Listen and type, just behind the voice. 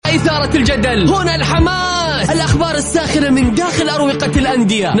إثارة الجدل، هنا الحماس، الأخبار الساخنة من داخل أروقة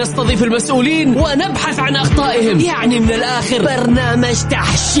الأندية، نستضيف المسؤولين ونبحث عن أخطائهم. يعني من الآخر برنامج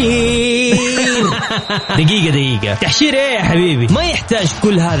تحشير. دقيقة تحشير ايه يا حبيبي؟ ما يحتاج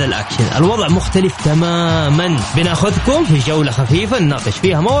كل هذا الأكشن، الوضع مختلف تماما. بناخذكم في جولة خفيفة نناقش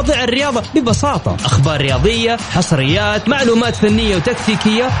فيها مواضيع الرياضة ببساطة، أخبار رياضية، حصريات، معلومات فنية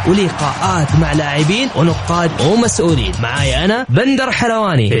وتكتيكية، ولقاءات مع لاعبين ونقاد ومسؤولين. معايا أنا بندر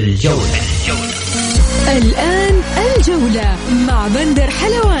حلواني في الجولة. الآن الجولة مع بندر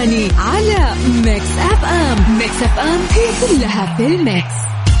حلواني على ميكس أف أم. ميكس أف أم هي كلها في الميكس.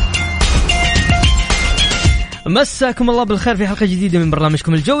 مساكم الله بالخير في حلقة جديدة من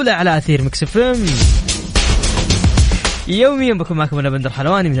برنامجكم الجولة على أثير ميكس أف أم. يوميا بكون معكم أنا بندر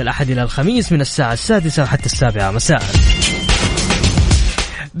حلواني من الأحد إلى الخميس من الساعة 6 وحتى 7 مساء.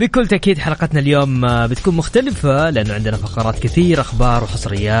 بكل تأكيد حلقتنا اليوم بتكون مختلفة لأنه عندنا فقرات كثير، أخبار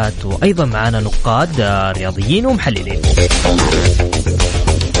وحصريات، وأيضا معنا نقاد رياضيين ومحللين.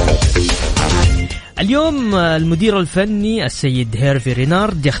 اليوم المدير الفني السيد هيرفي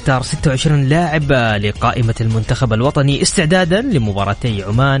رينارد يختار 26 لاعب لقائمة المنتخب الوطني استعدادا لمباراتي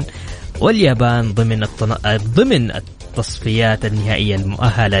عمان واليابان ضمن التصفيات النهائية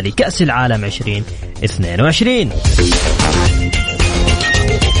المؤهلة لكأس العالم 2022.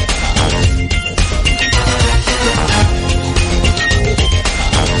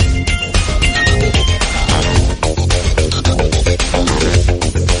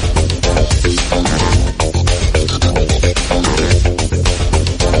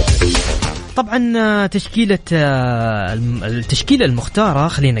 طبعا التشكيلة المختارة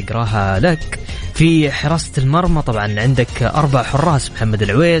خلينا نقراها لك. في حراسة المرمى طبعا عندك 4 حراس: محمد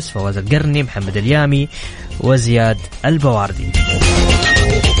العويس، فواز القرني، محمد اليامي، وزياد البواردي.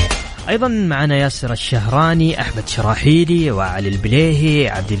 أيضا معنا ياسر الشهراني، أحمد شراحيلي، وعلي البليهي،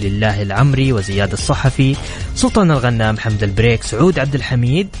 عبد الله العمري، وزياد الصحفي، سلطان الغنام، حمد البريك، سعود عبد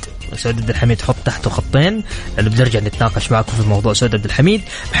الحميد حط تحته خطين لأنه بنرجع نتناقش معكم في موضوع سعود عبد الحميد،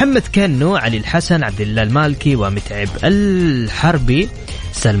 محمد كنو، علي الحسن، عبد الله المالكي، ومتعب الحربي،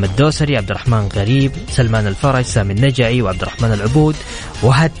 سلم الدوسري، عبد الرحمن غريب، سلمان الفرج، سامي النجعي، وعبد الرحمن العبود،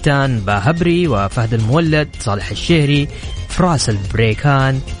 وهتان باهبري، وفهد المولد، صالح الشهري، فراس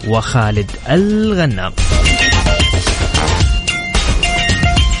البريكان، وخالد الغنام.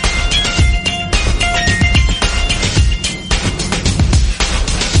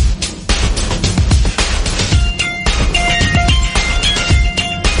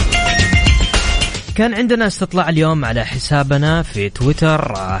 كان عندنا استطلاع اليوم على حسابنا في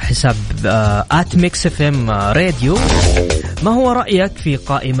تويتر، حساب @mixfmradio. ما هو رأيك في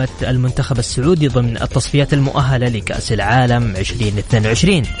قائمة المنتخب السعودي ضمن التصفيات المؤهلة لكأس العالم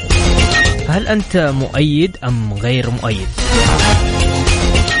 2022؟ هل أنت مؤيد أم غير مؤيد؟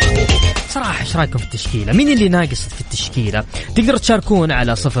 صراحة ايش رايكم في التشكيلة؟ مين اللي ناقص في التشكيلة؟ تقدر تشاركون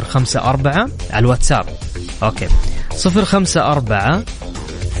على 054 على الواتساب. اوكي 054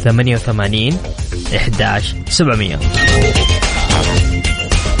 88 11700.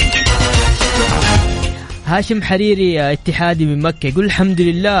 هاشم حريري اتحادي من مكة يقول الحمد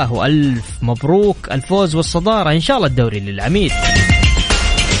لله وألف مبروك الفوز والصدارة، إن شاء الله الدوري للعميد،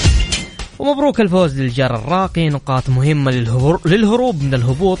 ومبروك الفوز للجار الراقي، نقاط مهمة للهروب من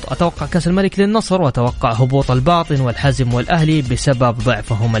الهبوط. أتوقع كأس الملك للنصر، وأتوقع هبوط الباطن والحزم والأهلي بسبب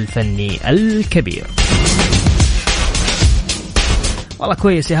ضعفهم الفني الكبير. والله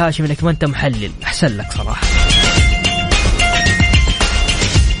كويس يا هاشم انك ما انت محلل، احسن لك صراحة.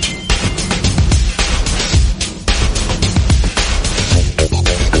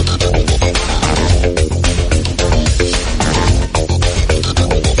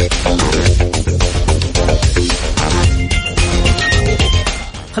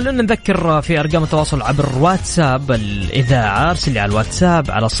 خلونا نذكر في أرقام التواصل عبر واتساب الإذاعة. ارسل لي على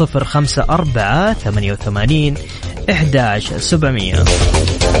الواتساب على 054 88 11700.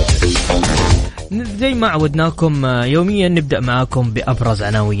 زي ما عودناكم يوميا نبدأ معاكم بأبرز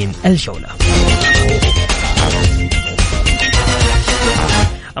عناوين الجولة.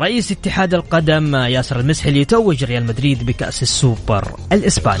 رئيس اتحاد القدم ياسر المسحلي يتوج ريال مدريد بكأس السوبر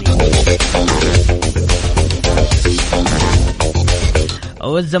الإسباني.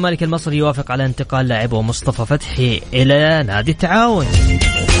 والزمالك المصري يوافق على انتقال لاعبه مصطفى فتحي إلى نادي التعاون.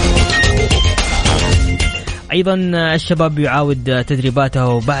 أيضا الشباب يعاود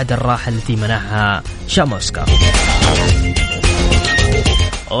تدريباته بعد الراحة التي منحها شاموسكا.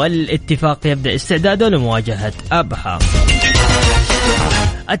 والاتفاق يبدأ استعداده لمواجهة أبها.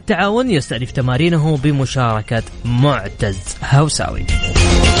 التعاون يستأنف تمارينه بمشاركة معتز هوساوي.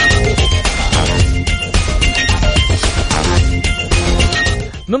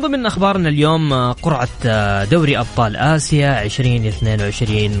 من ضمن أخبارنا اليوم قرعة دوري أبطال آسيا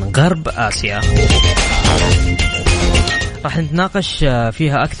 2022 غرب آسيا، راح نتناقش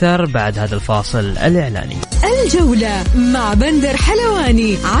فيها أكثر بعد هذا الفاصل الإعلاني. الجولة مع بندر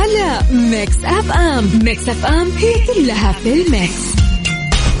حلواني على ميكس أف أم. ميكس أف أم هي كلها في الميكس.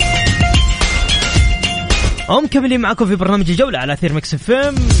 مكملين معكم في برنامج الجولة على أثير ميكس أف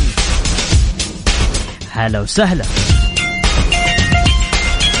أم. هلا وسهلا.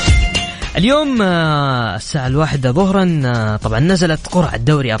 اليوم الساعة 1 ظهرا طبعا نزلت قرعة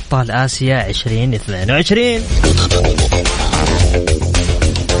دوري أبطال آسيا 2022.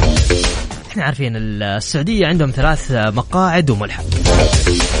 احنا عارفين السعودية عندهم 3 مقاعد وملحق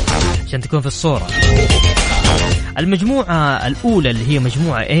عشان تكون في الصورة. المجموعة الأولى اللي هي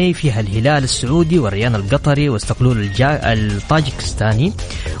مجموعة A فيها الهلال السعودي والريان القطري واستقلول الطاجكستاني،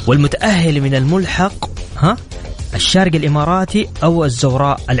 والمتأهل من الملحق الشارقة الإماراتي أو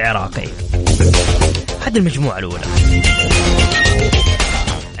الزوراء العراقي. هذه المجموعة الأولى.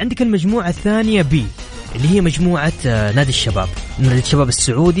 عندك المجموعة الثانية B اللي هي مجموعة نادي الشباب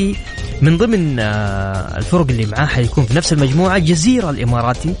السعودي، من ضمن الفرق اللي معاه حيكون في نفس المجموعة جزيرة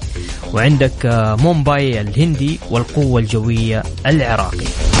الإماراتي، وعندك مومباي الهندي والقوة الجوية العراقي.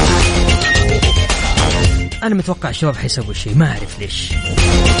 أنا متوقع الشباب حيسوي شيء، ما أعرف ليش.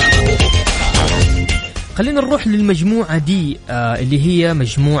 خلينا نروح للمجموعة دي اللي هي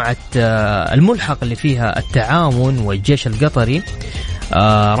مجموعة الملحق اللي فيها التعاون والجيش القطري.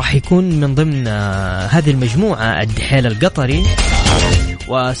 راح يكون من ضمن هذه المجموعة الدحيل القطري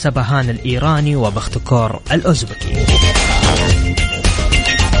وسبهان الإيراني وبختكور الأوزبكي.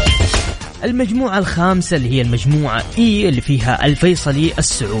 المجموعة الخامسة اللي هي المجموعة E اللي فيها الفيصلي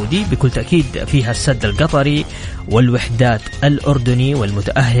السعودي، بكل تأكيد فيها السد القطري والوحدات الأردني،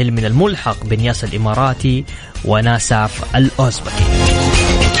 والمتأهل من الملحق بنياس الإماراتي وناساف الأوزبكي.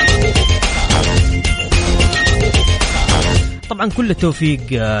 طبعا كل التوفيق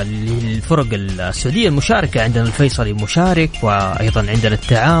للفرق السعودية المشاركة. عندنا الفيصلي مشارك، وأيضا عندنا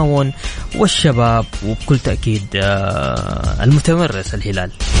التعاون والشباب، وبكل تأكيد المتمرس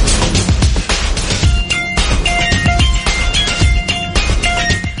الهلال.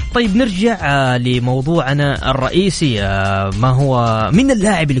 طيب نرجع لموضوعنا الرئيسي، ما هو من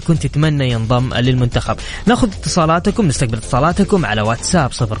اللاعب اللي كنت تتمنى ينضم للمنتخب؟ ناخذ اتصالاتكم، نستقبل اتصالاتكم على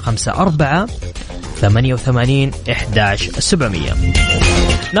واتساب 054 88 11 700.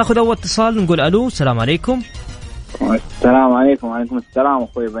 ناخذ أول اتصال، نقول ألو، السلام عليكم. السلام عليكم. وعليكم السلام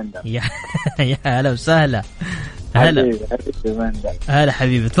أخوي بندر. يا هلا وسهلا. هلا بندر. هلا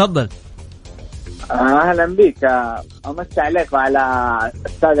حبيبي، تفضل. أهلا بك، أمسي عليك وعلى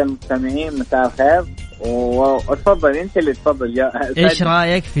السادة المستمعين، مساء الخير. وتفضل أنت اللي تفضل. إيش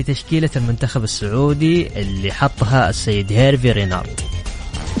رأيك في تشكيلة المنتخب السعودي اللي حطها السيد هيرفي رينارد؟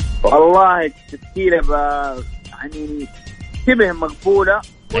 والله التشكيلة يعني شبه مقبولة،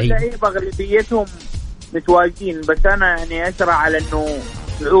 واللعيبة أغلبيتهم متواجدين، بس أنا يعني أشرع على إنه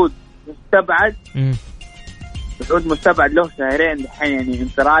سعود مستبعد. سعود مستبعد له شهرين دحين، يعني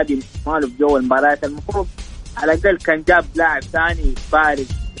انفرادي ماله بجو المباريات. المفروض على الأقل كان جاب لاعب ثاني فارق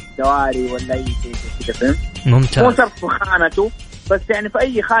دواري ولا أي شيء كده، فهمت؟ ممتاز. مو شرط في خانته، بس يعني في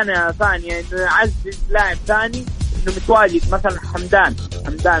أي خانة ثانية نعزز لاعب ثاني إنه متواجد. مثلا حمدان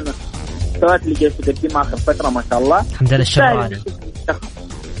السوات اللي جالس يقدمها آخر فترة ما شاء الله. حمدان الشمراني،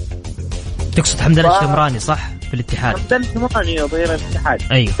 تقصد حمدان الشمراني صح؟ في الاتحاد. حمدان الشمراني ظهير الاتحاد.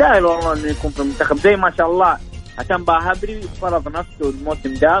 أيوه. سهل والله إنه يكون في المنتخب زي ما شاء الله. عشان باهبري فرض نفسه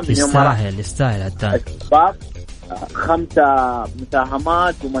الموسم ده من يوم ما يستاهل التاني. 5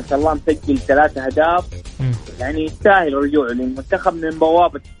 مساهمات وما شاء الله مسجل 3 أهداف. يعني يستاهل رجوعه للمنتخب من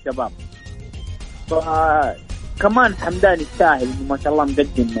بوابة الشباب. كمان حمدان يستاهل إنه ما شاء الله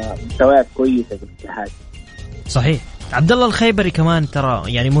مقدم مستويات كويسة في الاتحاد. صحيح. عبد الله الخيبري كمان ترى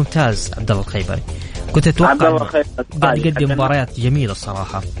يعني ممتاز. عبد الله الخيبري كنت اتوقع قاعد يقدم مباريات جميلة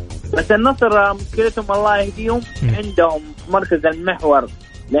الصراحة. بس النصر مشكلتهم الله يهديهم، عندهم مركز المحور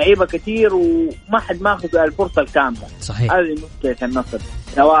لعيبة كتير وما حد ماخذ الفرصة الكاملة. صحيح. هذه مشكلة النصر،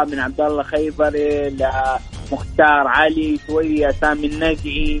 سواء من عبد الله خيبري لمختار علي، شوية سامي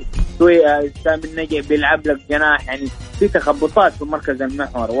النجعي، شوية سامي النجعي بيلعب لك جناح. يعني في تخبطات في مركز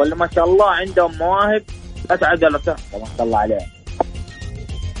المحور، ولا ما شاء الله عندهم مواهب لا تعد ولا تحصى ما شاء الله عليها.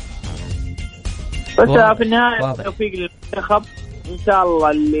 بس في النهاية توفيق للمنتخب إن شاء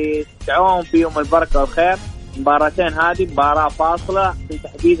الله، اللي دعوهم فيهم البركة والخير. مباراتين هذه مباراة فاصلة في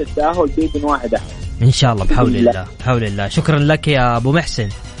تحديد التأهل بإذن واحدة إن شاء الله، بحول الله بحول الله. شكرا لك يا أبو محسن.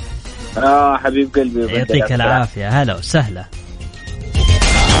 حبيب قلبي، يعطيك العافية. هلا وسهلا.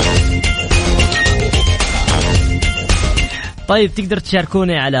 طيب تقدر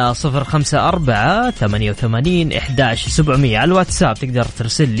تشاركوني على 0548811700 على الواتساب. تقدر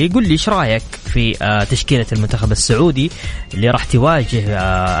ترسل لي قل لي ايش رايك في تشكيلة المنتخب السعودي اللي راح تواجه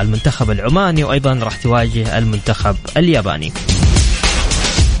المنتخب العماني وأيضا راح تواجه المنتخب الياباني.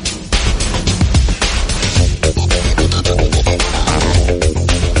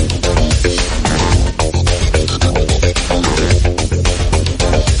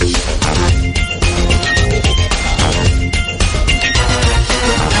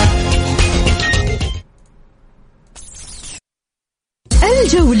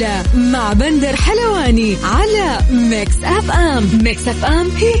 الجولة مع بندر حلواني على ميكس اف ام. ميكس اف ام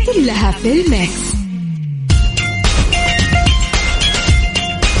هي كلها في الميكس.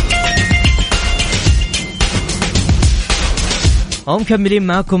 ومكملين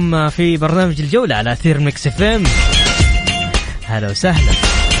معكم في برنامج الجولة على أثير ميكس اف ام. هلا وسهلا.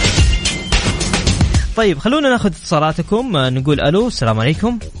 طيب خلونا ناخذ اتصالاتكم. نقول ألو، السلام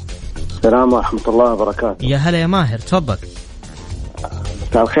عليكم. السلام ورحمة الله وبركاته. يا هلا يا ماهر، تفضل.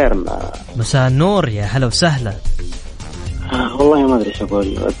 مساء الخير. مساء النور، يا هلا وسهلا. والله ما أدري إيش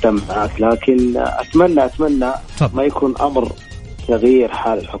أقول قدام معك، لكن أتمنى ما يكون أمر تغيير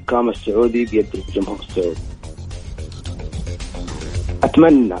حال الحكام السعودي بيد الجمهور السعودي.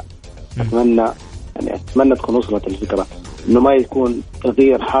 أتمنى تكون وصلت الفكرة إنه ما يكون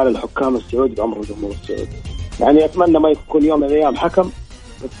تغيير حال الحكام السعودي بأمر الجمهور السعودي. يعني أتمنى ما يكون يوم من الأيام حكم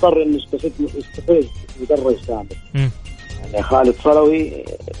يضطر إنه يستفيد مدرج سابق. يعني خالد صلوي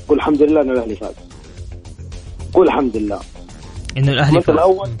قول الحمد لله إنه الأهلي فاز. قول الحمد لله إنه الأهلي فاز.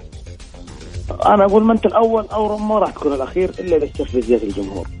 الأول أنا أقول ما أنت الأول أو ما راح تكون الأخير إلا إذا استفزت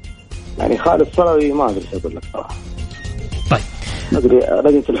الجمهور. يعني خالد صلوي ما أدري إيش أقول لك صراحة. طيب ما أدري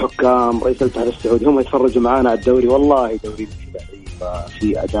لجنة الحكام رئيس الاتحاد السعودي هم يتفرجوا معانا على الدوري، والله دوري في لعيبة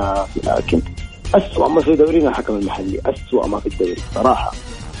في أداء، لكن أسوأ ما في دورينا الحكم المحلي، أسوأ ما في الدوري صراحة.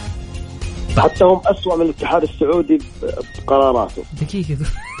 حتى هم أسوأ من الاتحاد السعودي بقراراته. دقيقة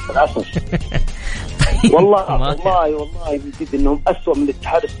للأسف. والله من جد إنهم أسوأ من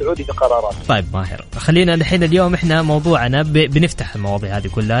الاتحاد السعودي بقراراته. طيب ماهر، خلينا الحين اليوم إحنا موضوعنا بنفتح المواضيع هذه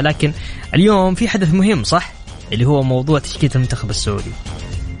كلها، لكن اليوم في حدث مهم صح؟ اللي هو موضوع تشكيلة المنتخب السعودي.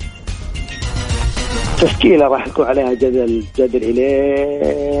 تشكيلة راح يكون عليها جدل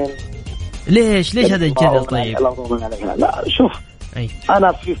إلين. ليش هذا الجدل؟ طيب لا شوف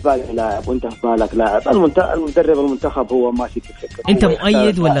أنا في بالي لاعب وأنت في بالك لاعب. المدرب المنتخب هو ماشي بفكرة. أنت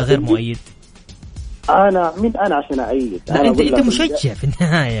مؤيد ولا غير مؤيد؟ أنا عشان أعيد. أنت مشجع في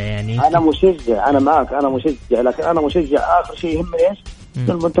النهاية يعني. أنا مشجع، أنا معك، أنا مشجع، لكن أنا مشجع آخر شيء يهمني إيش؟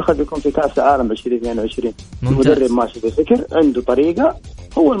 المنتخب يكون في كأس العالم 2022. المدرب ماشي بفكر، عنده طريقة،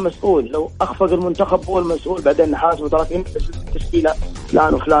 هو المسؤول. لو أخفق المنتخب هو المسؤول، بعدين نحاسبه تراك أنت تشكيلة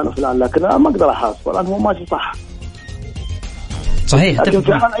فلان وفلان وفلان، لكن أنا ما أقدر أحاسبه لأن هو ماشي صح. صحيح. لكن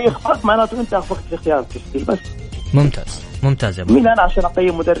في حال أي إخفاق معناته أنت أخفقت في اختيار التشكيل بس. ممتاز يا مين أنا عشان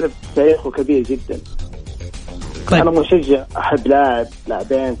أقيم مدرب تاريخه كبير جدا؟ طيب. أنا مشجع أحب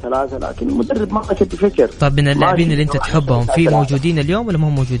لاعبين ثلاثة، لكن المدرب ما كنت بفكر. طب من اللاعبين اللي أنت تحبهم في موجودين اليوم ولا ما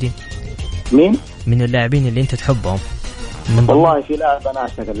هم موجودين؟ مين؟ من اللاعبين اللي أنت تحبهم. والله في لاعب أنا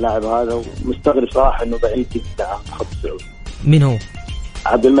أعشق اللاعب هذا، ومستغرب صراحة إنه بعيد جدا عن المنتخب السعودي. مين هو؟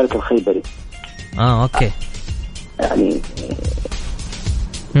 عبد الملك الخيبري. أوكي. يعني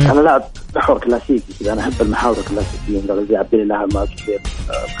أنا لاعب محور كلاسيكي كذا، أنا أحب المحاور الكلاسيكيين زي عبد الله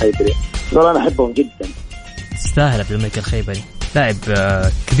الخيبري، دول أنا أحبهم جدا. تستاهل عبد الملك الخيبري، لاعب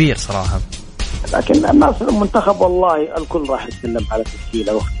كبير صراحة. لكن الناس المنتخب والله الكل راح يتكلم على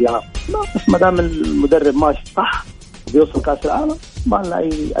تشكيله واختيار، بس ما دام المدرب ماشي صح بيوصل كأس العالم ما لنا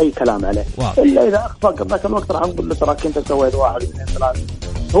أي كلام عليه. إلا إذا أخفق ذاك الوقت راح نقول له ترى كنت سويت 1 2 3،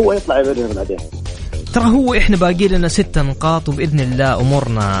 هو يطلع يبرر بعدين. ترى هو إحنا باقي لنا 6 نقاط وبإذن الله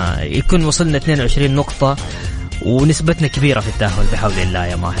أمورنا يكون وصلنا 22 نقطة ونسبتنا كبيرة في التأهل بحول الله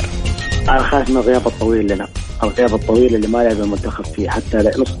يا ماهر. أنا خايف من الغياب الطويل لنا، الغياب الطويل اللي ما لعب المنتخب فيه، حتى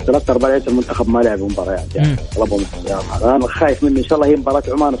نص 3/4 لعيبة المنتخب ما لعبوا مباريات يعني طلبوا احتياط. أنا خايف منه. إن شاء الله هي مباراة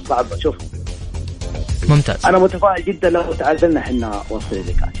عمان الصعبة. شوف ممتاز، أنا متفائل جدا لو تعادلنا إحنا وصل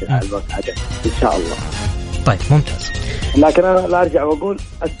لكأس العالم إن شاء الله. طيب ممتاز. لكن أنا لا أرجع وأقول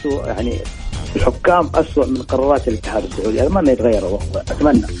أسوأ، يعني الحكام أسوأ من قرارات الاتحاد السعودي. أتمنى يتغيروا،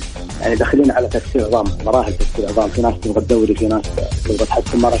 أتمنى يعني داخلين على تكسير عظام، مراحل تكسير عظام. في ناس تبغى الدوري، في ناس تبغى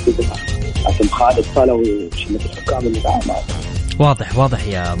تحسن مراتبها، لكن خالد صلوي وشلة الحكام اللي واضح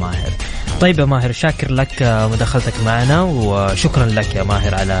يا ماهر. طيب يا ماهر، شاكر لك مداخلتك معنا، وشكرا لك يا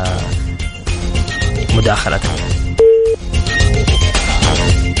ماهر على مداخلتك.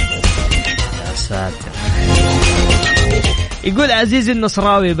 يا ساتر. يقول عزيزي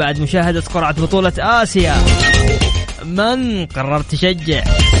النصراوي بعد مشاهدة قرعة بطولة آسيا من قررت تشجع؟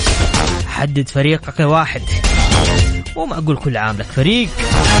 حدد فريقك واحد، مو معقول كل عام لك فريق.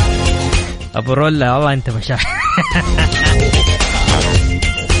 أبو رولا والله أنت مشاهد.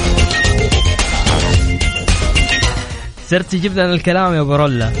 صرت تجيب لنا الكلام يا أبو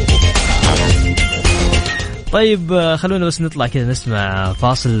رولا. طيب خلونا بس نطلع كذا نسمع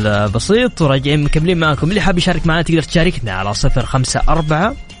فاصل بسيط وراجعين مكملين معاكم. اللي حاب يشارك معنا تقدر تشاركنا على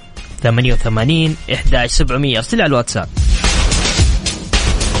 054 88 11700. ارسل على الواتساب.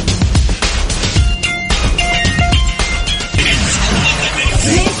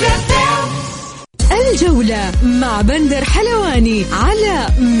 الجولة مع بندر حلواني على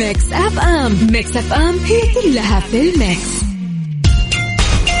ميكس أف أم. ميكس أف أم هي كلها في الميكس.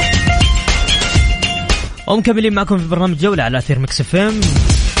 ومكملين معكم في برنامج جولة على أثير ميكس أف أم.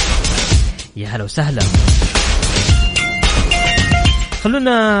 يا هلا وسهلا.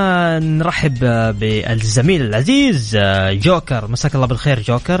 خلونا نرحب بالزميل العزيز جوكر. مساك الله بالخير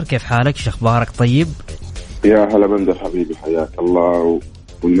جوكر، كيف حالك؟ شو أخبارك؟ طيب يا هلا بندر حبيبي، حياك الله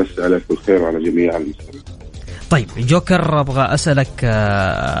ونمسي عليك بالخير وعلى جميع المسلمين. طيب جوكر، أبغى أسألك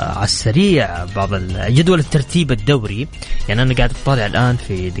على السريع بعض جدول الترتيب الدوري. يعني أنا قاعد أطالع الآن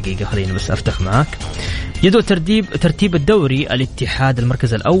في دقيقة، خليني بس أفتح معاك جدول ترتيب الدوري. الاتحاد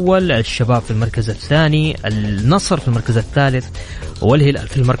المركز الأول، الشباب في المركز الثاني، النصر في المركز الثالث، والهلال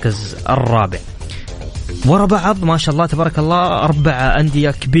في المركز الرابع. ورا بعض ما شاء الله تبارك الله 4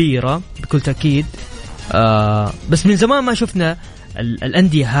 أندية كبيرة بكل تأكيد. بس من زمان ما شفنا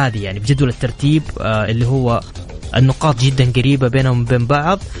الأندية هذه يعني بجدول الترتيب اللي هو النقاط جدا قريبة بينهم وبين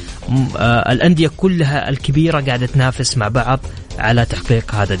بعض. الأندية كلها الكبيرة قاعدة تنافس مع بعض على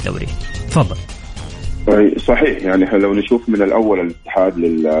تحقيق هذا الدوري. تفضل. صحيح، يعني لو نشوف من الأول الاتحاد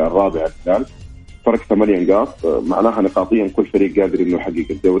للرابع الهلال فرق 8 نقاط، معناها نقاطيا كل فريق قادر انه يحقق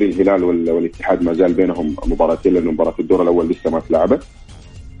الدوري. الهلال والاتحاد ما زال بينهم مباراتين لأنه مباراة الدور الأول لسه ما تلعبت،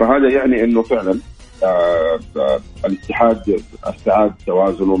 فهذا يعني انه فعلا الاتحاد استعاد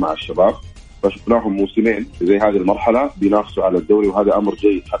توازنه مع الشباب، فشفناهم موسمين زي هذه المرحلة بينافسوا على الدوري، وهذا أمر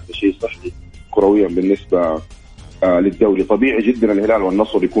جيد حتى شيء صحي كرويا بالنسبة للدوري. طبيعي جدا الهلال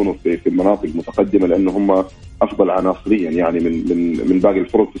والنصر يكونوا في المناطق متقدمة لأنه هم أفضل عناصريا يعني من باقي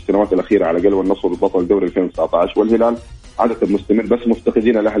الفرق في السنوات الأخيرة على الأقل. والنصر بطل الدوري 2019 والهلال عادة مستمر، بس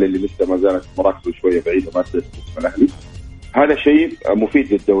مفتقدين الأهلي اللي لسه ما زالت مراكزه شوية بعيدة ما تسمى الأهلي. هذا شيء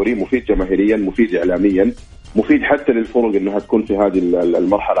مفيد للدوري، مفيد جماهيريا، مفيد إعلاميا، مفيد حتى للفرق انها تكون في هذه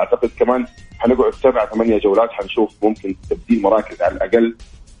المرحله. اعتقد كمان حنقعد 7-8 جولات حنشوف ممكن تبديل مراكز على الاقل.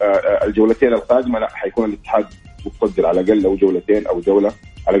 الجولتين القادمه لا حيكون الاتحاد متصدر على الاقل، او جولتين او جوله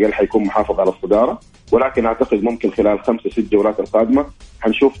على الاقل حيكون محافظ على الصداره، ولكن اعتقد ممكن خلال 5-6 جولات القادمه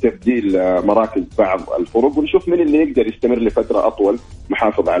حنشوف تبديل مراكز بعض الفرق، ونشوف من اللي يقدر يستمر لفتره اطول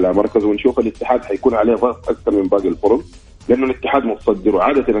محافظ على مركزه، ونشوف الاتحاد حيكون عليه ضغط اكثر من باقي الفرق لانه الاتحاد متصدر.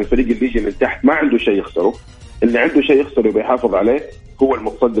 وعاده الفريق اللي يجي من تحت ما عنده شيء يخسره، اللي عنده شيء يخسره وبيحافظ عليه هو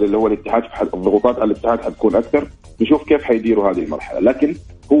المتصدر اللي هو الاتحاد. الضغوطات على الاتحاد حتكون اكثر، نشوف كيف حيديروا هذه المرحله، لكن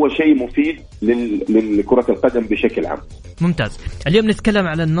هو شيء مفيد لكرة القدم بشكل عام. ممتاز. اليوم نتكلم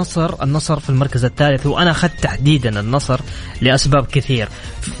على النصر في المركز الثالث، وأنا أخذت تحديدا النصر لأسباب كثير.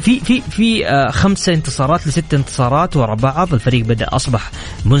 في 5 انتصارات ل6 انتصارات ورا بعض، الفريق بدأ أصبح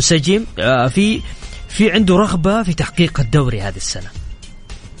منسجم، في عنده رغبة في تحقيق الدوري هذه السنة.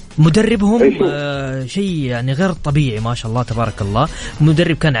 مدربهم شيء يعني غير طبيعي ما شاء الله تبارك الله.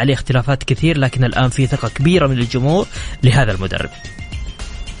 مدرب كان عليه اختلافات كثير، لكن الآن في ثقة كبيرة من الجمهور لهذا المدرب.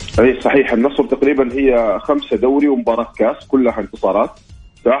 أي صحيح، النصر تقريبا هي 5 دوري ومباراة كاس كلها انتصارات.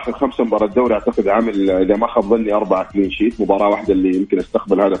 في آخر 5 مباريات دوري أعتقد عامل إذا ما خاب ظني 4 كلين شيت، مباراة واحدة اللي يمكن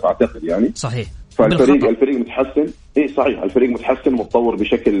استقبل هدف أعتقد يعني. صحيح. فالفريق متحسن. صحيح، الفريق متحسن متطور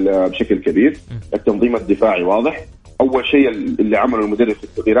بشكل كبير. التنظيم الدفاعي واضح. أول شيء اللي عمله المدرب في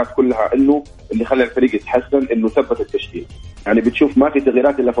التغييرات كلها إنه اللي خلى الفريق يتحسن إنه ثبت التشكيل. يعني بتشوف ما في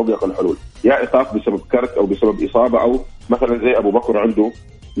تغييرات إلا فضيق الحلول، يا إيقاف بسبب كرت أو بسبب إصابة، أو مثلا زي أبو بكر عنده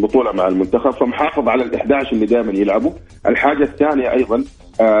بطولة مع المنتخب فمحافظ على ال11 اللي دائما يلعبوا. الحاجة الثانية أيضا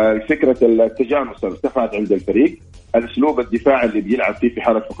فكرة التجانس ارتفعت عند الفريق. الاسلوب الدفاعي اللي بيلعب فيه في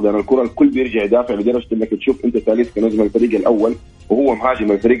حاله فقدان الكره الكل بيرجع يدافع، لدرجه انك تشوف انت ثالث كنجم الفريق الاول وهو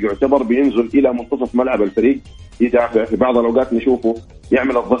مهاجم الفريق يعتبر بينزل الى منتصف ملعب الفريق يدافع. في بعض الاوقات نشوفه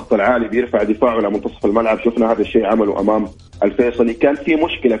يعمل الضغط العالي بيرفع دفاعه الى منتصف الملعب. شفنا هذا الشيء عمله امام الفيصلي. كان في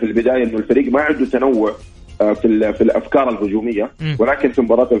مشكله في البدايه انه الفريق ما عنده تنوع في الافكار الهجوميه، ولكن في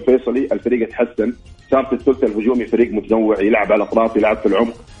مباراه الفيصلي الفريق اتحسن، صار في الثلث الهجومي فريق متنوع، يلعب على الاطراف، يلعب في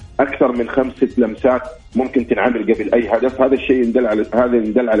العمق، اكثر من 5-6 لمسات ممكن تنعمل قبل اي هدف. هذا الشيء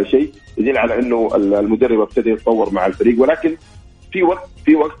يدل على شيء، يدل على انه المدرب ابتدى يتطور مع الفريق. ولكن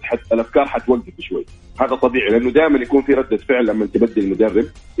في وقت حتى الافكار حتوقف شوي. هذا طبيعي لانه دائما يكون في رده فعل لما تبدل المدرب،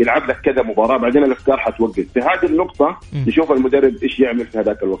 يلعب لك كذا مباراه بعدين الافكار حتوقف. في هذه النقطه نشوف المدرب ايش يعمل في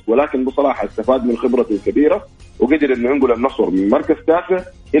هذاك الوقت، ولكن بصراحه استفاد من خبرته الكبيره وقدر انه ينقل النصر من مركز تاسع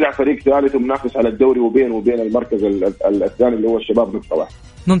الى فريق ثالث ومنافس على الدوري وبين المركز الثاني اللي هو الشباب نقطه واحده.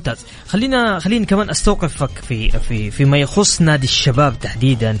 ممتاز. خليني كمان استوقفك في ما يخص نادي الشباب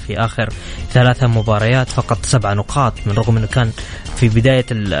تحديدا. في اخر 3 مباريات فقط 7 نقاط، من رغم انه كان في بدايه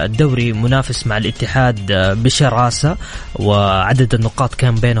الدوري منافس مع الاتحاد بشراسه وعدد النقاط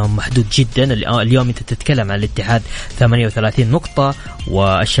كان بينهم محدود جدا. اليوم انت تتكلم عن الاتحاد 38 نقطه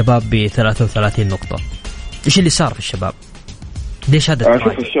والشباب ب 33 نقطه. ايش اللي صار في الشباب؟ ليش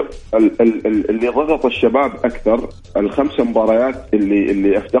هذا اللي ضغط الشباب اكثر ال5 مباريات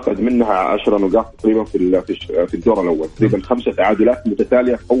اللي افتقد منها 10 نقاط تقريبا في الدور الاول، تقريبا 5 تعادلات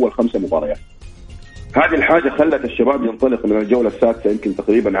متتاليه في اول 5 مباريات. هذه الحاجه خلت الشباب ينطلق من الجوله السادسه، يمكن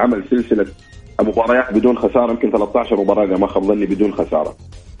تقريبا عمل سلسله مباريات بدون خساره، يمكن 13 مباراه اذا ما خاب ظني بدون خساره.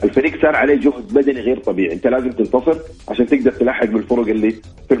 الفريق صار عليه جهد بدني غير طبيعي، انت لازم تنتصر عشان تقدر تلاحق بالفرق اللي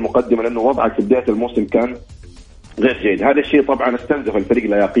في المقدمه، لانه وضعك في بدايه الموسم كان غير جيد. هذا الشيء طبعا استنزف الفريق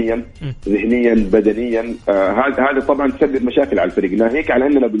لياقيا ذهنيا بدنيا. هذا طبعا تسبب مشاكل على الفريق. ناهيك على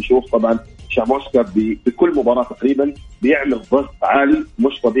اننا بنشوف طبعا شاموسكا بكل مباراه تقريبا بيعمل ضغط عالي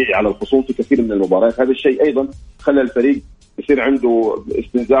مش طبيعي على الخصوم في كثير من المباريات. هذا الشيء ايضا خلى الفريق يصير عنده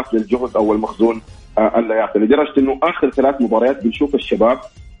استنزاف للجهد او المخزون اللياقي، لدرجه انه اخر 3 مباريات بنشوف الشباب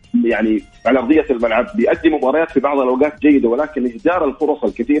يعني على ارضيه الملعب بيأدي مباريات في بعض الاوقات جيده، ولكن اهدار الفرص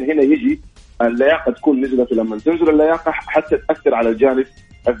الكثير هنا يجي اللياقه تكون نزلت. لما تنزل اللياقه حتى تاثر على الجانب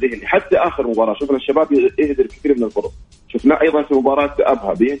الذهني. حتى اخر مباراه شفنا الشباب يهدر كثير من الفرص، شفنا ايضا في مباراه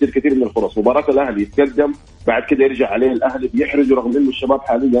ابها بيهدر كثير من الفرص. مباراه الاهلي يتقدم بعد كده يرجع عليه الاهلي بيحرز، رغم انه الشباب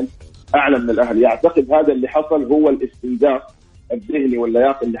حاليا اعلى من الاهلي. اعتقد هذا اللي حصل هو الاستنزاف الذهني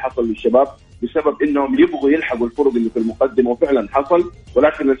واللياقي اللي حصل للشباب بسبب انهم يبغوا يلحقوا الفرق اللي في المقدمه، وفعلا حصل.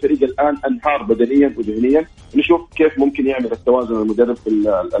 ولكن الفريق الان انهار بدنيا وذهنيا. نشوف كيف ممكن يعمل التوازن المدرب في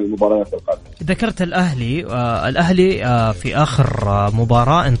المباريات القادمه. ذكرت الاهلي في اخر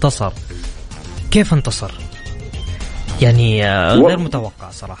مباراه انتصر. كيف انتصر؟ يعني غير متوقع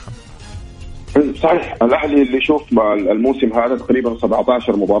صراحه. صحيح، الاهلي اللي يشوف مع الموسم هذا تقريبا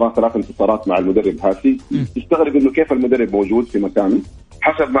 17 مباراه 3 انتصارات مع المدرب هاسي، يستغرب انه كيف المدرب موجود في مكانه.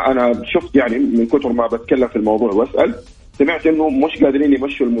 حسب ما انا شفت يعني من كثر ما بتكلم في الموضوع واسال، سمعت انه مش قادرين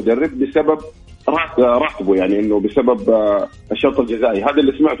يمشوا المدرب بسبب راتبه، يعني انه بسبب الشرط الجزائي. هذا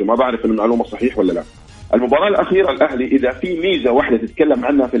اللي سمعته، ما بعرف انه المعلومه صحيح ولا لا. المباراه الاخيره الاهلي اذا في ميزه واحده تتكلم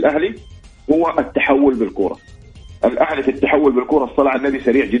عنها في الاهلي هو التحول بالكره. الاهلي في التحول بالكره الصلاه على النبي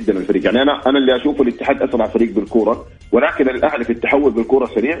سريع جدا الفريق. يعني انا اللي اشوفه الاتحاد اسرع فريق بالكره، ولكن الاهلي في التحول بالكره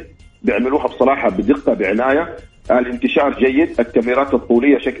سريع، بيعملوها بصراحه بدقه بعنايه. الانتشار جيد، التمريرات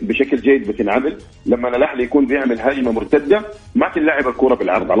الطوليه بشكل جيد بتنعمل. لما الاهلي يكون بيعمل هجمه مرتده ما تلعب الكره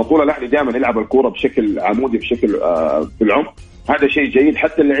بالعرض، على طول الاهلي دائما يلعب الكره بشكل عمودي بشكل في العمق. هذا شيء جيد،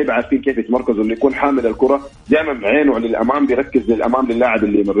 حتى اللعيبه عارفين كيف يتمركزوا، انه يكون حامل الكره دائما عينه للامام، بيركز للامام للاعب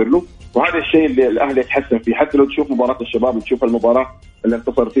اللي يمرر له. وهذا الشيء اللي الاهلي يتحسن فيه. حتى لو تشوف مباراه الشباب وتشوف المباراه اللي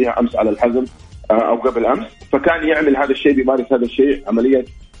انتصر فيها امس على الحزم او قبل امس، فكان يعمل هذا الشيء، بيمارس هذا الشيء، عمليه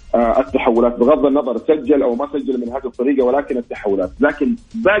التحولات، بغض النظر سجل او ما سجل من هذه الطريقه، ولكن التحولات. لكن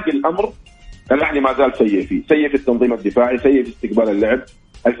باقي الامر الاهلي ما زال سيء فيه، سيء في التنظيم الدفاعي، سيء في استقبال اللعب.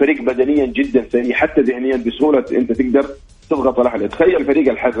 الفريق بدنيا جدا سيء، حتى ذهنيا بسهوله انت تقدر تضغط الاهلي. تخيل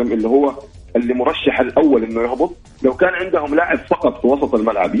فريق الحزم اللي هو اللي مرشح الاول انه يهبط، لو كان عندهم لاعب فقط في وسط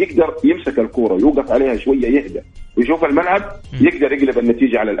الملعب يقدر يمسك الكوره يوقف عليها شويه يهدى ويشوف الملعب، يقدر يقلب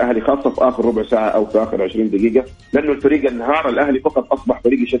النتيجه على الاهلي، خاصه في اخر ربع ساعه او في اخر 20 دقيقه، لانه الفريق انهار. الاهلي فقط اصبح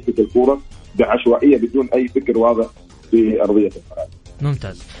فريق يشتت الكوره بعشوائيه بدون اي فكر واضح في ارضيه الملعب.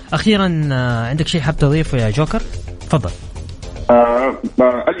 ممتاز. اخيرا عندك شيء حاب تضيفه يا جوكر؟ تفضل.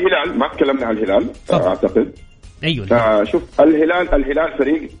 الهلال، ما تكلمنا عن الهلال اعتقد. ايوه. شوف الهلال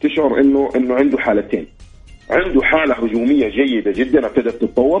فريق تشعر انه عنده حالتين. عنده حاله هجوميه جيده جدا ابتدت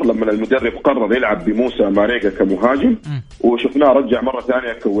تتطور لما المدرب قرر يلعب بموسى ماريجا كمهاجم، وشفناه رجع مره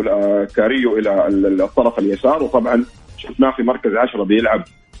ثانيه كاريو الى الطرف اليسار، وطبعا شفناه في مركز 10 بيلعب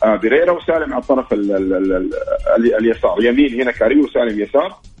بريرا وسالم على الطرف اليسار، يمين هنا كاريو وسالم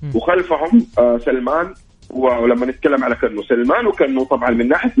يسار، وخلفهم سلمان. ولما نتكلم على كنو، سلمان وكنو طبعا من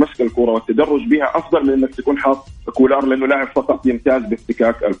ناحيه مسك الكره والتدرج بها افضل من انك تكون حاط كولار، لانه لاعب فقط يمتاز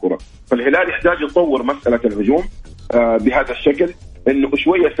بافتكاك الكره. فالهلال يحتاج يطور مساله الهجوم بهذا الشكل، انه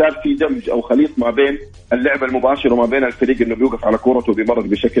شويه صار في دمج او خليط ما بين اللعب المباشر وما بين الفريق انه بيوقف على كورته وبيمرر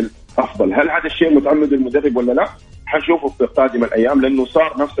بشكل افضل. هل هذا الشيء متعمد المدرب ولا لا؟ حنشوفه في قادم الأيام، لأنه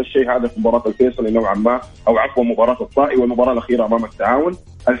صار نفس الشيء هذا في مباراة الفيصلي نوعا ما، أو عفوا مباراة الطائي والمباراة الأخيرة أمام التعاون.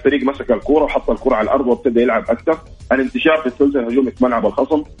 الفريق مسك الكرة وحط الكرة على الأرض وابتدى يلعب أكثر. الانتشار في الثلث الهجومي في ملعب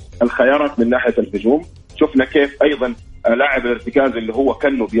الخصم، الخيارات من ناحية الهجوم، شفنا كيف أيضا لاعب الارتكاز اللي هو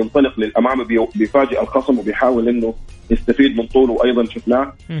كانه بينطلق للأمام بيفاجئ الخصم وبيحاول إنه يستفيد من طوله، وأيضا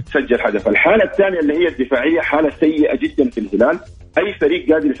شفناه سجل هدف. الحالة الثانية اللي هي الدفاعية حالة سيئة جدا في الهلال. أي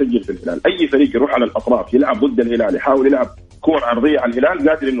فريق قادر يسجل في الهلال، أي فريق يروح على الأطراف يلعب ضد الهلال يحاول يلعب كور عرضية على الهلال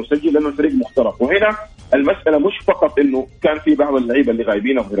قادر إنه يسجل، لأنه الفريق مخترق. وهنا المسألة مش فقط إنه كان في بعض اللعيبة اللي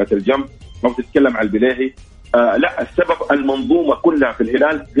غايبين في الجنب أو تتكلم على البلاهي، لا، السبب المنظومة كلها في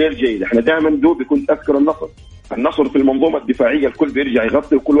الهلال غير جيدة. احنا دائما بكون أذكر النصر في المنظومة الدفاعية الكل بيرجع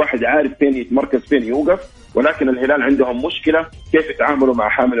يغطي وكل واحد عارف فين يتمركز فين يوقف، ولكن الهلال عندهم مشكلة كيف يتعاملوا مع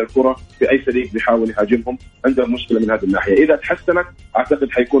حامل الكرة في أي فريق بيحاول يهاجمهم، عندهم مشكلة من هذه الناحية. إذا تحسنت أعتقد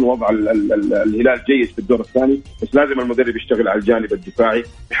حيكون وضع الهلال جيد في الدور الثاني، بس لازم المدرب يشتغل على الجانب الدفاعي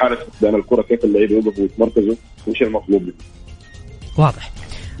في حالة فقدان الكرة، كيف اللعيبة يوقفوا ويتمركزوا وش المطلوب منهم. واضح.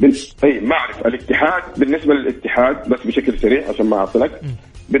 ما أعرف الاتحاد، بالنسبة للاتحاد بس بشكل سريع عشان ما أعطلك.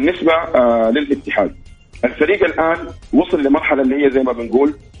 بالنسبة للاتحاد الفريق الآن وصل لمرحلة اللي هي زي ما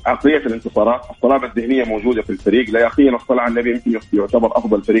بنقول عقلية الانتصارات، الصلابة الذهنية موجودة في الفريق. لا يقينا الصلاة على النبي يمكن يعتبر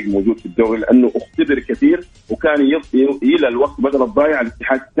أفضل فريق موجود في الدوري، لأنه اختبر كثير وكان إلى الوقت بدل الضايع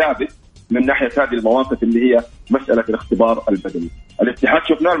الاتحاد ثابت من ناحية هذه المواقف اللي هي مسألة الاختبار البدني. الاتحاد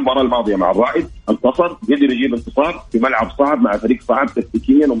شفناه المباراة الماضية مع الرائد، انتصر، قدر يجيب انتصار في ملعب صعب مع فريق صعب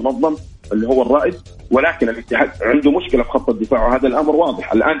تكتيكيا ومنظم اللي هو الرائد، ولكن الاتحاد عنده مشكلة في خط الدفاع وهذا الأمر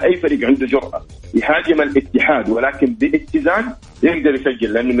واضح. الآن أي فريق عنده جرأة يهاجم الاتحاد ولكن باتزان يقدر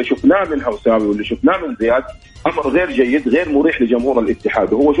يسجل، لأنه اللي شفناه من هوساوي واللي شفناه من زياد أمر غير جيد غير مريح لجمهور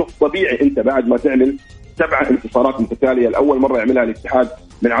الاتحاد. وهو شوف طبيعي أنت بعد ما تعمل 7 انتصارات متتالية الأول مرة يعملها الاتحاد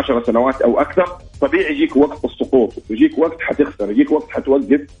من 10 سنوات أو أكثر، طبيعي يجيك وقت السقوط، يجيك وقت حتخسر، يجيك وقت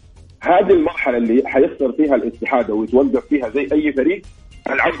حتوقف. هذه المرحلة اللي حيخسر فيها الاتحاد أو يتوقف فيها زي أي فريق،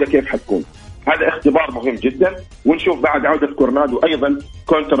 العودة كيف حتكون؟ هذا اختبار مهم جدا. ونشوف بعد عودة كورنادو أيضا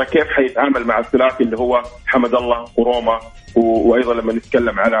كونترا كيف حيتعامل مع الثلاثي اللي هو حمد الله وروما، وأيضا لما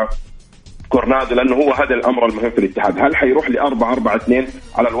نتكلم على كورنادو، لأنه هو هذا الأمر المهم في الاتحاد. هل حيروح ل4-4-2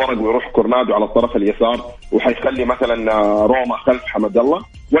 على الورق ويروح كورنادو على الطرف اليسار وحيخلي مثلا روما خلف حمد الله،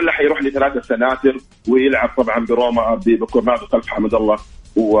 ولا حيروح ل3 سناتر ويلعب طبعا بروما بكورنادو خلف حمد الله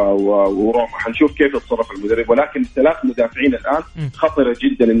وروما؟ حنشوف كيف يتصرف المدرب. ولكن 3 مدافعين الآن خطرة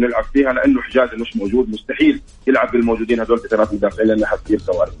جدا إنه يلعب فيها، لأنه حجازي مش موجود، مستحيل يلعب بالموجودين هذول ب3 مدافعين لأنها حتصير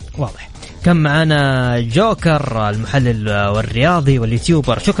كوارث. واضح. كم معنا جوكر المحلل والرياضي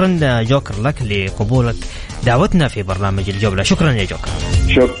واليوتيوبر. شكرا جوكر لك لقبولك دعوتنا في برنامج الجولة. شكرا يا جوكر.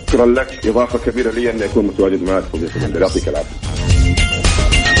 شكرا لك، إضافة كبيرة لي أن أكون متواجد معك صديقي. يعطيك العافية.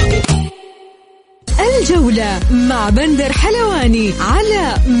 الجولة مع بندر حلواني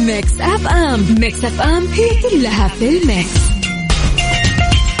على ميكس أف أم. ميكس أف أم هي كلها في الميكس.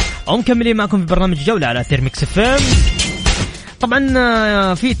 مكملين معكم في برنامج الجولة على أثير ميكس أف أم. طبعا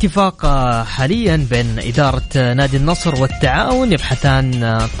في اتفاق حاليا بين إدارة نادي النصر والتعاون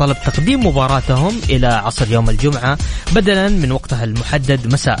يبحثان طلب تقديم مباراتهم إلى عصر يوم الجمعة بدلا من وقتها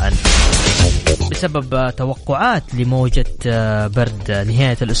المحدد مساء، بسبب توقعات لموجة برد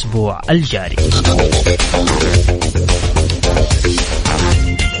نهاية الأسبوع الجاري.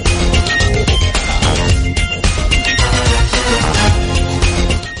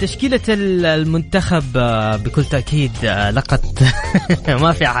 تشكيلة المنتخب بكل تأكيد لقت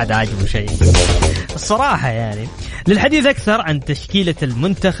ما في أحد عاجبه شيء الصراحة. يعني للحديث أكثر عن تشكيلة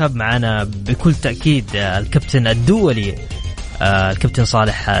المنتخب معنا بكل تأكيد الكابتن الدولي الكابتن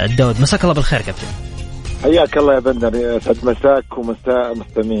صالح الدود. مساك الله بالخير كابتن. حياك الله يا بندر، سعد مساك ومساء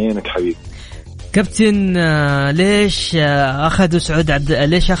مستمعينك حبيبي. كابتن ليش أخذوا سعود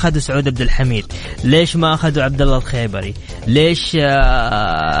عبد الحميد؟ ليش ما أخذوا عبد الله الخيبري؟ ليش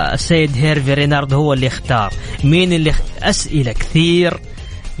السيد هيرفي رينارد هو اللي اختار؟ مين اللي أسئلة كثير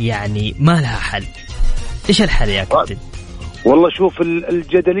يعني ما لها حل. إيش الحل يا كابتن؟ والله شوف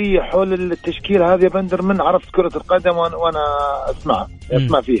الجدلية حول التشكيل هذا يا بندر من عرفت كرة القدم وأنا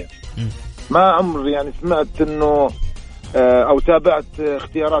أسمع فيها. ما عمري يعني سمعت إنه أو تابعت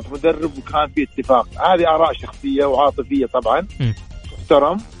اختيارات مدرب وكان في اتفاق. هذه آراء شخصية وعاطفية طبعا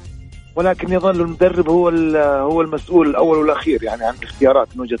تحترم، ولكن يظل المدرب هو المسؤول الأول والأخير يعني عن اختيارات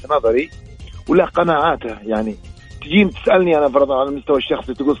من وجهة نظري ولا قناعاته. يعني تجين تسألني أنا فرضا على المستوى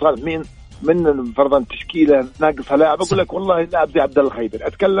الشخصي تقول صالح مين من فرضا تشكيلة ناقصها لاعب، أقول لك والله لاعب زي عبد الله الخيبري.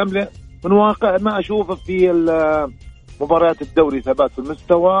 أتكلم له من واقع ما أشوفه في مباريات الدوري، ثبات في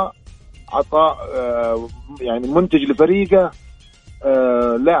المستوى، عطاء يعني منتج لفريقه،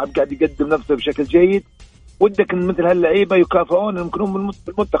 لاعب قاعد يقدم نفسه بشكل جيد. ودك ان مثل هاللعيبه يكافئون يمكنون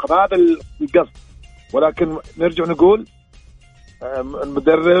بالمنتخب، هذا القصد. ولكن نرجع نقول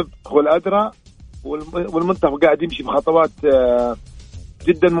المدرب هو الادرى، والمنتخب قاعد يمشي بخطوات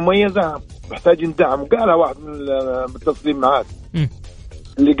جدا مميزه، محتاج يندعم. قالها واحد من المتصلين معاك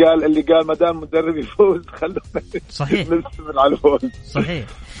اللي قال ما دام المدرب يفوز خلونا صحيح نستمر على الفوز. صحيح.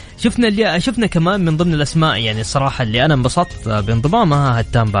 شفنا كمان من ضمن الاسماء يعني الصراحه اللي انا انبسطت بانضمامها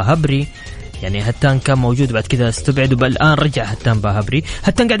هتان باهبري. يعني هتان كان موجود بعد كذا استبعد والان رجع هتان باهبري.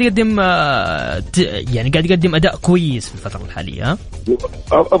 هتان قاعد يقدم يعني قاعد يقدم اداء كويس في الفتره الحاليه.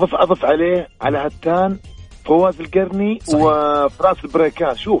 اضف عليه على هتان فواز القرني وفراس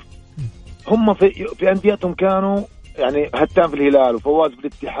البريكان. شوف هم في انديتهم كانوا يعني هتان في الهلال وفواز في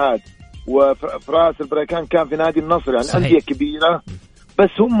الاتحاد وفراس البريكان كان في نادي النصر، يعني أندية كبيرة، بس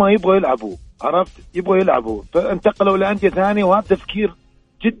هم يبغوا يلعبوا، عرفت، يبغوا يلعبوا، فانتقلوا لأندية ثانية، وهذا تفكير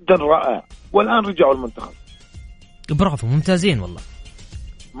جدا رائع. والآن رجعوا المنتخب. برافو، ممتازين والله.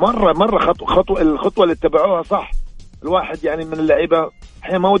 مرة الخطوة اللي اتبعوها صح. الواحد يعني من اللعيبة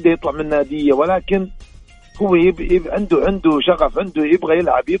احيانا ما وده يطلع من نادية، ولكن هو عنده شغف، يبغى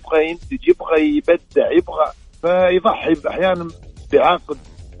يلعب، يبغى ينتج، يبغى يبدع، يبغى فيضحي أحيانا بعقد،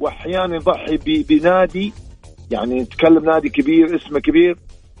 وأحيانا يضحي بنادي، يعني نتكلم نادي كبير اسمه كبير،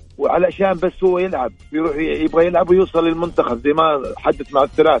 وعلشان بس هو يلعب، يبغى يلعب ويوصل للمنتخب زي ما حدث مع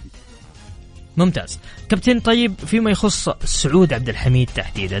الثلاثي. ممتاز كابتن. طيب فيما يخص سعود عبد الحميد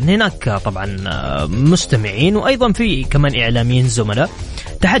تحديدا، هناك طبعا مستمعين وأيضا في كمان إعلاميين زملاء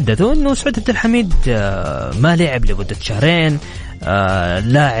تحدثوا أنه سعود عبد الحميد ما لعب لمدة شهرين.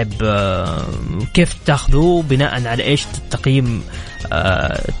 لاعب كيف تاخذه بناء على ايش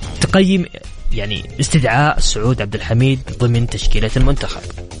تقيم يعني استدعاء سعود عبد الحميد ضمن تشكيلة المنتخب؟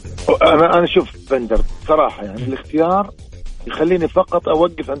 انا شوف بندر صراحة يعني الاختيار يخليني فقط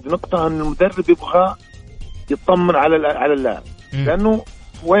اوقف عند نقطة ان المدرب يبغى يطمن على اللاعب، لانه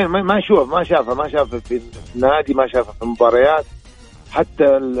وين ما شافه في النادي، ما شافه في المباريات، حتى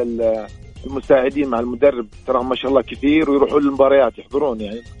المساعدين مع المدرب ترى ما شاء الله كثير ويروحون للمباريات يحضرون،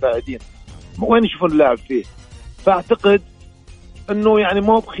 يعني المساعدين وين يشوفون اللاعب فيه. فاعتقد انه يعني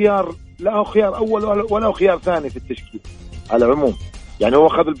مو بخيار، لا هو خيار اول ولا هو خيار ثاني في التشكيل على العموم. يعني هو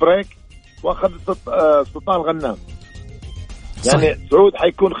اخذ البريك واخذ سلطان الغنام، يعني صحيح. سعود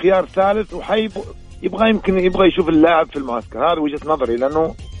حيكون خيار ثالث، يمكن يبغى يشوف اللاعب في المعسكر. هذه وجهة نظري،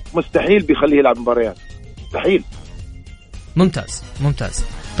 لانه مستحيل بيخليه يلعب مباريات، مستحيل. ممتاز.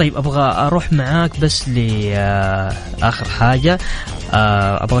 طيب أبغى أروح معاك بس لآخر حاجة،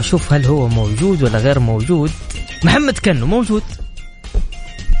 أبغى أشوف هل هو موجود ولا غير موجود. محمد كنو موجود؟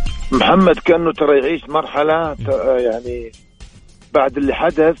 محمد كنو ترى يعيش مرحلة يعني بعد اللي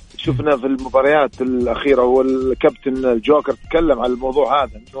حدث شفنا في المباريات الأخيرة، والكابتن الجوكر تكلم على الموضوع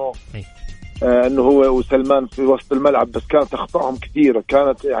هذا، إنه هو وسلمان في وسط الملعب، بس كانت أخطائهم كثيرة،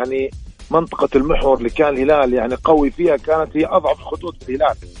 كانت يعني منطقة المحور اللي كان الهلال يعني قوي فيها كانت هي أضعف الخطوط في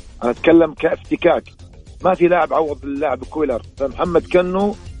الهلال. أنا أتكلم كافتكاك، ما في لاعب عوض اللاعب كويلر. فمحمد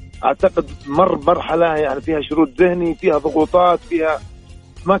كنو أعتقد مرحلة يعني فيها شرود ذهني، فيها ضغوطات، فيها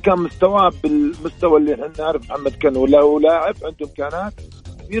ما كان مستواه بالمستوى اللي احنا نعرف. محمد كنو لو لاعب عنده إمكانات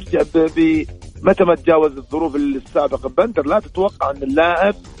يرجع متى ما تجاوز الظروف السابقة. بندر لا تتوقع أن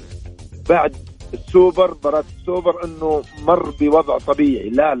اللاعب بعد مباراة السوبر انه مر بوضع طبيعي،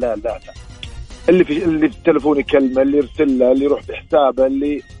 لا لا لا لا. اللي في التليفون يكلمه، اللي يرسله، اللي يروح بحسابه،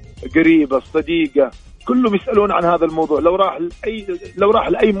 اللي قريبه، الصديقه، كلهم يسألون عن هذا الموضوع. لو راح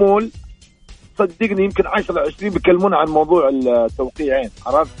لأي مول صدقني يمكن 10-20 بيكلمون عن موضوع التوقيعين،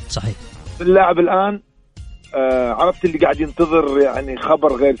 عرفت؟ صحيح. اللاعب الآن عرفت اللي قاعد ينتظر يعني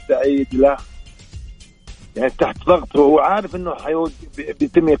خبر غير سعيد، لا يعني تحت ضغط، وهو عارف انه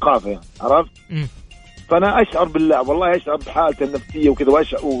بيتم ايقافه، يعني عرفت. فانا اشعر باللاعب، والله اشعر بحالته النفسيه وكذا،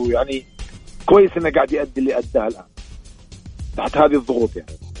 ويعني كويس انه قاعد يؤدي اللي اداه الان تحت هذه الضغوط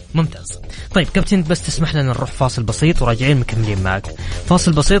يعني. ممتاز. طيب كابتن بس تسمح لنا نروح فاصل بسيط وراجعين مكملين معك.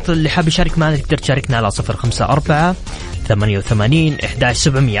 فاصل بسيط، اللي حاب يشارك معنا تقدر تشاركنا على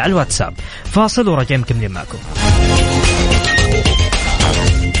 054-88-11700 على الواتساب. فاصل وراجعين مكملين معكم.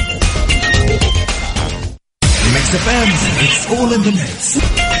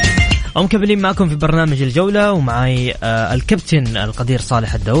 ومكملين معكم في برنامج الجولة، ومعي الكابتن القدير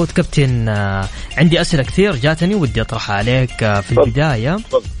صالح الداود. كابتن عندي أسئلة كثير جاتني ودي أطرحها عليك في البداية.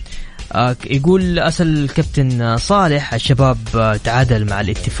 يقول أسأل الكابتن صالح، الشباب تعادل مع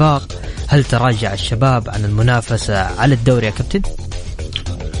الاتفاق، هل تراجع الشباب عن المنافسة على الدوري يا كابتن؟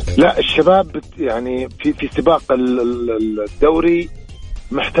 لا، الشباب يعني في سباق الدوري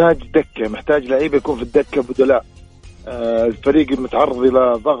محتاج دكة، محتاج لعيبة يكون في الدكة بدلاء. الفريق متعرض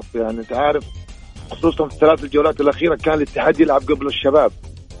إلى ضغط، يعني أنت عارف خصوصا في الثلاث الجولات الأخيرة كان الاتحاد يلعب قبل الشباب،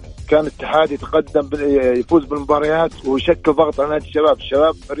 كان الاتحاد يتقدم يفوز بالمباريات ويشكل ضغط على نادي الشباب.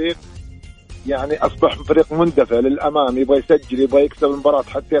 الشباب فريق يعني أصبح فريق مندفع للأمام، يبغى يسجل، يبغى يكسب المباراة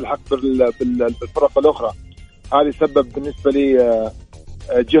حتى يلحق بالفرق الأخرى. هذا سبب بالنسبة لي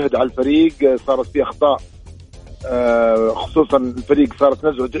جهد على الفريق، صارت فيه أخطاء، خصوصا الفريق صارت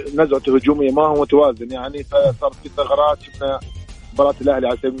نزعته هجومية ما هو متوازن، يعني فصارت في ثغرات. شفنا مباراة الأهلي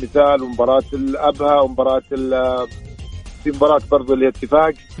على سبيل المثال، ومباراة الأبها، ومباراة في مباراة برضو اللي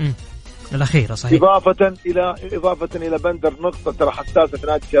اتفاق الأخيرة صحيح. إضافة إلى بندر نقطة ترى حساسة في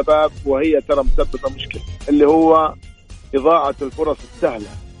نادي الشباب، وهي ترى مسببة مشكلة، اللي هو إضاعة الفرص السهلة.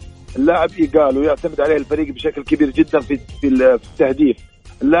 اللاعب إيقال ويعتمد عليه الفريق بشكل كبير جدا في التهديف.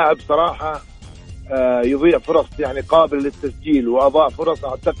 اللاعب صراحة يضيع فرص يعني قابلة للتسجيل، وأضاع فرص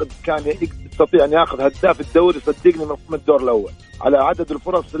أعتقد كان يستطيع أن يأخذ هداف الدوري صدقني من الدور الأول، على عدد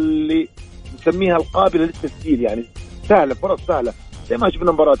الفرص اللي نسميها القابلة للتسجيل، يعني سهلة، فرص سهلة، زي ما شفنا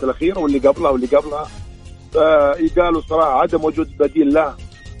المباراة الأخيرة واللي قبلها. يقالوا صراحة عدم وجود بديل له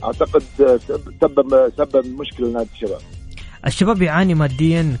أعتقد سبب مشكلة لنادي الشباب. الشباب يعاني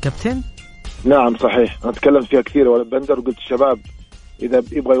ماديا كابتن؟ نعم صحيح، أنا تكلمت فيها كثير ولا بندر، وقلت الشباب إذا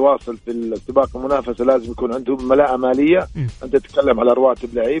يبغى يواصل في السباق المنافسة لازم يكون عندهم ملاءة مالية. أنت تتكلم على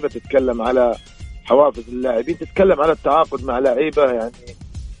رواتب لعيبة، تتكلم على حوافز اللاعبين، تتكلم على التعاقد مع لعيبة، يعني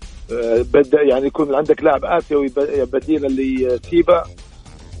يعني يكون عندك لاعب آسيوي بديل اللي سيبا،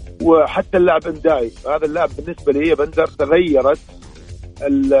 وحتى اللاعب انداي. هذا اللاعب بالنسبة لي بندر تغيرت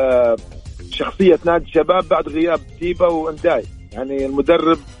شخصية نادي الشباب بعد غياب سيبا وانداي، يعني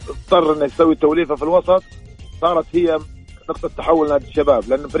المدرب اضطر انه يسوي توليفة في الوسط، صارت هي نقطة تحول نادي الشباب،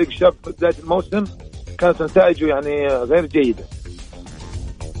 لأن فريق الشباب في بداية الموسم كانت نتائجه يعني غير جيدة.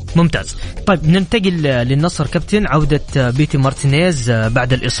 ممتاز. طيب ننتقل للنصر كابتن، عودة بيتي مارتينيز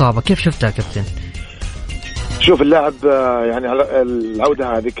بعد الإصابة، كيف شفتها كابتن؟ شوف اللاعب يعني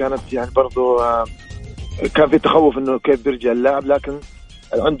العودة هذه كانت يعني برضو كان في تخوف انه كيف بيرجع اللاعب، لكن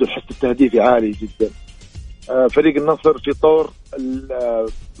عنده الحس التهديفي عالي جدا. فريق النصر في طور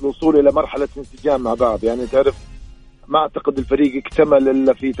الوصول الى مرحلة انسجام مع بعض، يعني تعرف ما اعتقد الفريق اكتمل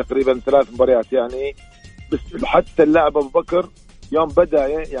الا في تقريبا 3 مباريات، يعني بس حتى اللاعب ابو بكر يوم بدأ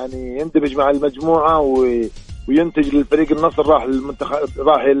يعني يندمج مع المجموعة وينتج للفريق النصر، راح للمنتخب،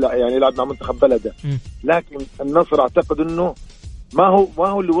 راح يعني يلعب مع منتخب بلده. لكن النصر اعتقد انه ما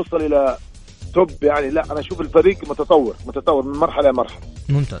هو اللي وصل الى توب، يعني لا، انا اشوف الفريق متطور من مرحلة لمرحلة.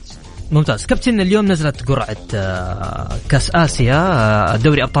 ممتاز كابتن. اليوم نزلت قرعة كاس آسيا،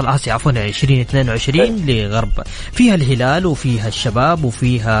 دوري أبطال آسيا عفوا 2022 لغرب، فيها الهلال وفيها الشباب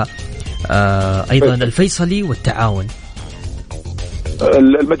وفيها أيضا الفيصلي والتعاون.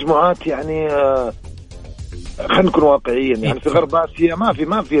 المجموعات يعني خلينا نكون واقعيين، يعني في غرب آسيا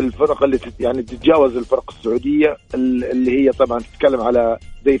ما في الفرق اللي يعني تتجاوز الفرق السعودية، اللي هي طبعا تتكلم على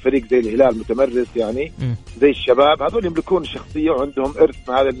زي فريق زي الهلال متمرس، يعني زي الشباب، هذول يملكون شخصية وعندهم إرث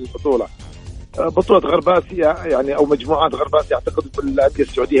مع هذه البطولة. بطولة غرب آسيا يعني أو مجموعات غرب آسيا أعتقد الأندية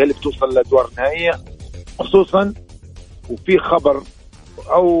السعودية هي اللي بتوصل للأدوار النهائية، خصوصا وفي خبر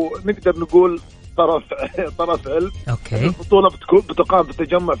أو نقدر نقول طرف علم. البطولة بتقام في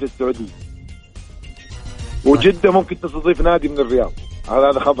التجمع في السعودية، وجدة ممكن تستضيف نادي من الرياض،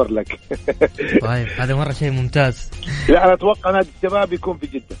 هذا خبر لك. طيب هذا مرة شيء ممتاز. لا أنا أتوقع نادي الشباب يكون في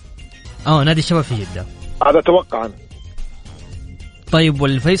جدة. نادي الشباب في جدة، هذا أتوقع أنا. طيب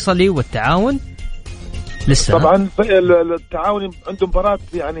والفيصلي والتعاون لسه؟ طبعا التعاون عنده مباراة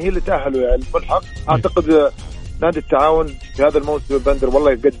يعني هي اللي تأهلوا يعني الملحق. أعتقد نادي التعاون في هذا الموسم بندر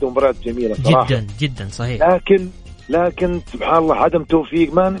والله يقدم مباريات جميلة صراحة جدا صحيح، لكن سبحان الله عدم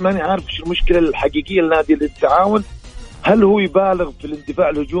توفيق. ماني عارف ايش المشكلة الحقيقية لنادي التعاون، هل هو يبالغ في الاندفاع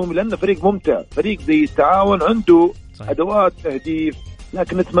الهجومي؟ لأنه فريق ممتع، فريق زي التعاون عنده صحيح أدوات تهديف،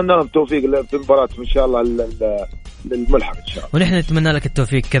 لكن نتمنى لهم التوفيق في مباراة إن شاء الله للملحق إن شاء الله. ونحن نتمنى لك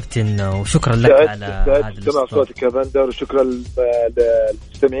التوفيق كابتن، وشكرا لك على هذا الاستماع صوتك يا بندر، وشكرا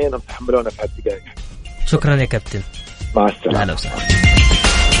للمستمعين هم تحملونا في هالدقائق. شكرا يا كابتن، مع السلامة. أهلا وسهلا.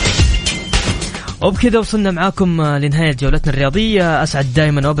 وبكذا وصلنا معاكم لنهاية جولتنا الرياضية. أسعد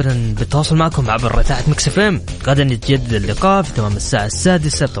دائما وأبدا بالتواصل معكم عبر رتاحة مكس اف ام. غدا نتجدد اللقاء في تمام الساعة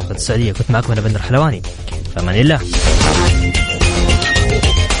 6 بتوقيت السعودية. كنت معكم أنا بندر حلواني، فأمان الله.